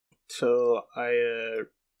So I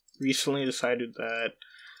recently decided that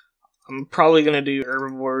I'm probably going to do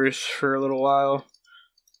herbivores for a little while.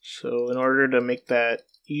 So in order to make that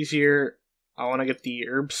easier, I want to get the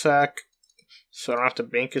herb sack so I don't have to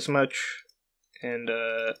bank as much. And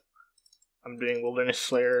I'm doing Wilderness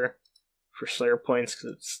Slayer for Slayer points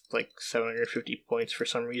because it's like 750 points for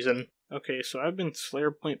some reason. Okay, so I've been Slayer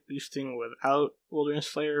point boosting without Wilderness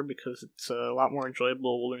Slayer because it's a lot more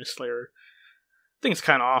enjoyable. Wilderness Slayer, I think it's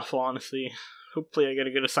kind of awful, honestly. Hopefully I get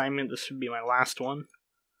a good assignment. This should be my last one.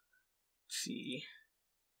 Let's see.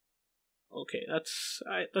 Okay, that's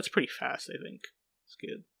pretty fast, I think. It's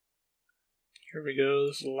good. Here we go.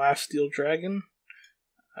 This is the last Steel Dragon.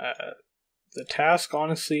 The task,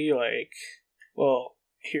 honestly, Okay,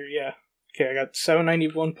 I got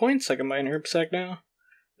 791 points. I can buy an herb sack now.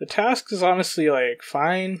 The task is honestly,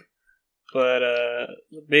 fine. But,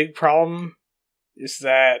 the big problem is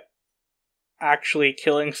that actually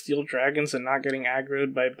killing steel dragons and not getting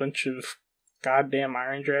aggroed by a bunch of goddamn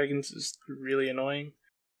iron dragons is really annoying.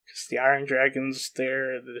 Because the iron dragons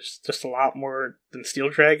there's just a lot more than steel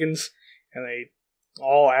dragons. And they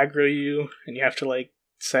all aggro you. And you have to,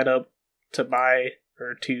 set up to buy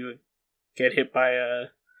or to get hit by a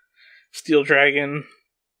steel dragon.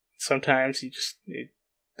 Sometimes the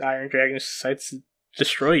iron dragon decides to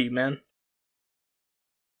destroy you, man.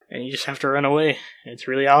 And you just have to run away. It's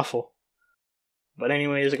really awful. But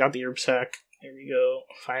anyways, I got the herb sack. There we go.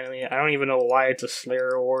 Finally, I don't even know why it's a Slayer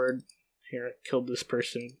award. Here, I killed this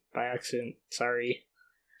person by accident. Sorry.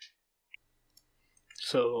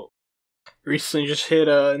 So, recently just hit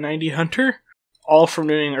a 90 hunter. All from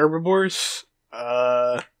doing herbivores.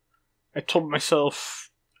 I told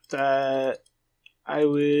myself that I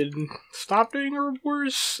would stop doing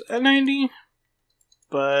herbivores at 90.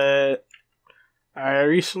 But I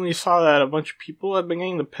recently saw that a bunch of people have been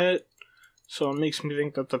getting the pet. So it makes me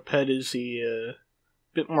think that the pet is a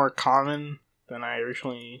bit more common than I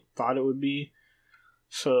originally thought it would be.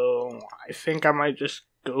 So I think I might just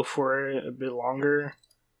go for it a bit longer.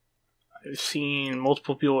 I've seen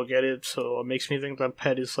multiple people get it, so it makes me think that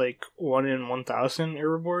pet is 1 in 1,000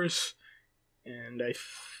 herbivores. And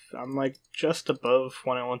I'm just above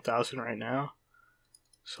 1 in 1,000 right now.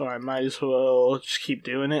 So I might as well just keep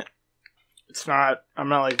doing it. I'm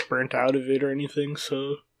not burnt out of it or anything,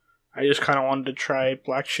 so I just kind of wanted to try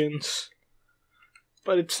Black Shins.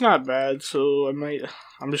 But it's not bad, so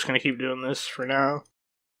I'm just going to keep doing this for now.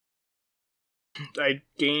 I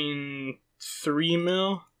gained 3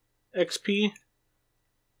 mil XP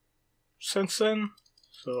since then,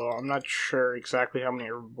 so I'm not sure exactly how many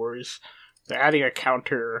herbivores. They're adding a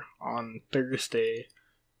counter on Thursday,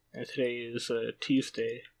 and today is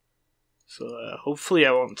Tuesday. So hopefully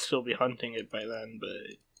I won't still be hunting it by then,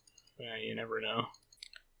 but you never know.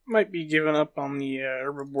 Might be giving up on the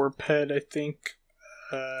herbivore pet, I think.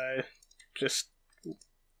 Just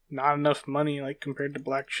not enough money compared to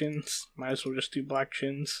Black Shins. Might as well just do Black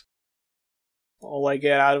Shins. All I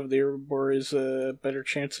get out of the herbivore is a better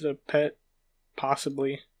chance at a pet,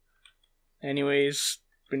 possibly. Anyways,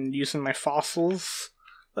 been using my fossils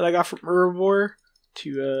that I got from herbivore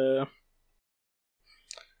to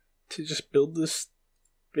just build this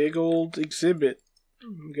big old exhibit.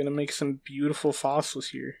 I'm gonna make some beautiful fossils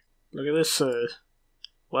here. Look at this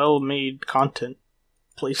well-made content.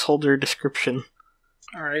 Placeholder description.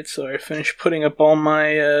 Alright, so I finished putting up all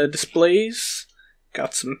my displays.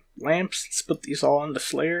 Got some lamps. Let's put these all into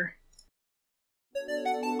Slayer.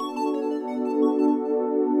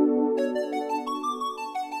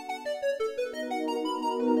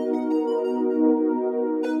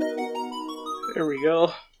 There we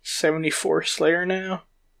go. 74 Slayer now.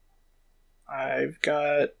 I've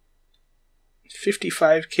got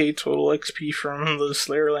 55k total XP from the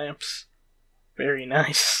Slayer lamps. Very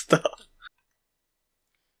nice stuff.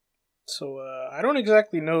 So, I don't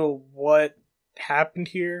exactly know what happened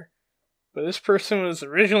here, but this person was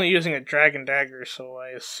originally using a dragon dagger, so I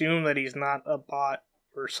assume that he's not a bot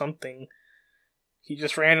or something. He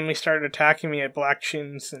just randomly started attacking me at Black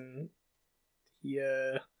Shins, and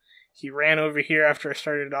he ran over here after I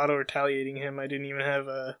started auto-retaliating him. I didn't even have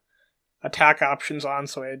attack options on,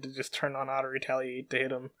 so I had to just turn on auto-retaliate to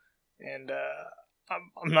hit him. And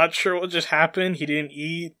I'm not sure what just happened. He didn't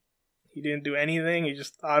eat. He didn't do anything. He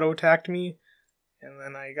just auto-attacked me. And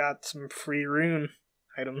then I got some free rune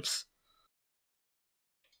items.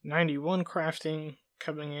 91 crafting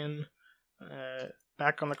coming in.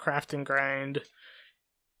 Back on the crafting grind.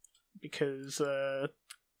 Because air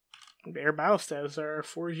battle stats are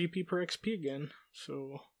 4 GP per XP again.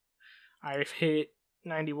 So I've hit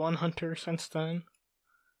 91 hunter since then.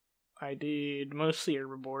 I did mostly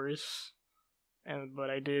herbivores. But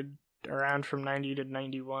I did around from 90 to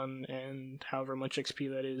 91 and however much XP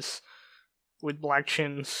that is with black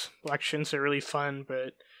chins. Black chins are really fun,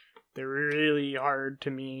 but they're really hard to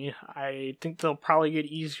me. I think they'll probably get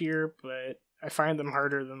easier, but I find them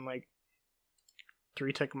harder than like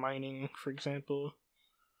 3-tech mining, for example.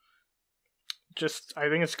 Just, I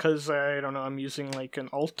think it's because, I don't know, I'm using like an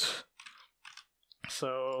alt,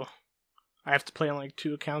 so I have to play on like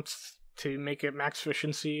 2 accounts to make it max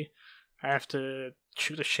efficiency. I have to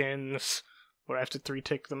shoot the shins, but I have to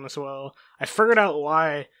 3-tick them as well. I figured out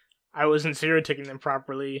why I wasn't 0-ticking them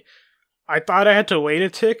properly. I thought I had to wait a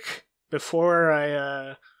tick before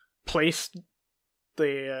I placed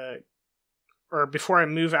the, or before I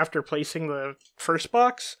move after placing the first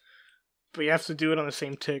box, but you have to do it on the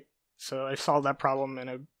same tick. So I solved that problem and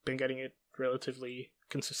I've been getting it relatively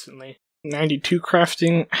consistently. 92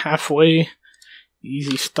 crafting, halfway,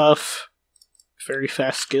 easy stuff, very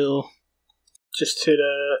fast skill. Just hit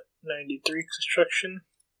a 93 construction.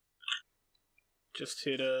 Just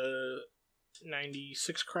hit a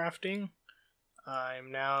 96 crafting.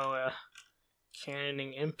 I'm now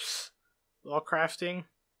cannoning imps while crafting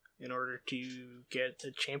in order to get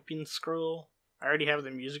the champion scroll. I already have the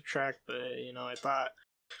music track, but you know, I thought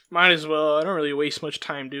might as well. I don't really waste much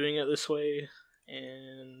time doing it this way,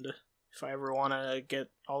 and if I ever want to get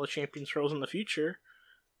all the champion scrolls in the future,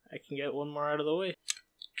 I can get one more out of the way.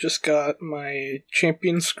 Just got my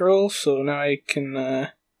champion scroll, so now I can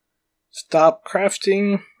stop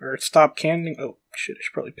crafting, or stop cannoning. Oh shit, I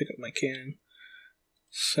should probably pick up my cannon.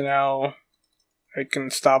 So now I can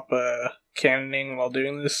stop cannoning while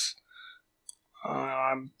doing this.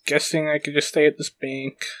 I'm guessing I could just stay at this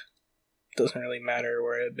bank. Doesn't really matter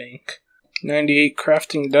where I bank. 98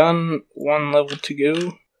 crafting done, 1 level to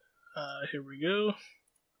go. Here we go.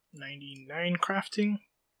 99 crafting.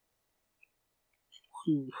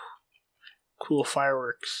 Ooh. Cool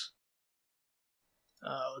fireworks.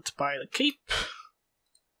 Let's buy the cape.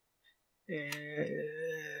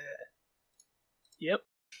 Yep.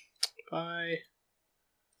 Buy.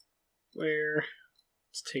 Where?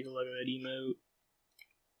 Let's take a look at that emote.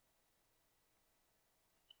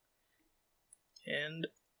 And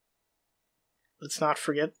let's not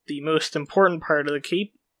forget the most important part of the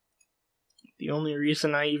cape. The only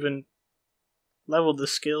reason I even leveled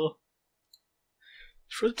this skill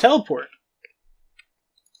is for the teleport.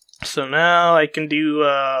 So now I can do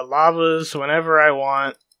lavas whenever I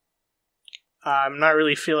want. I'm not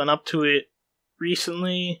really feeling up to it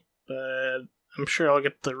recently, but I'm sure I'll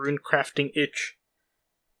get the rune crafting itch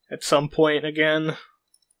at some point again.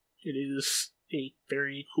 It is a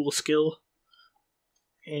very cool skill.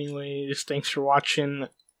 Anyways, thanks for watching.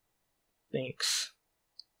 Thanks.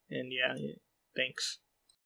 And yeah, thanks.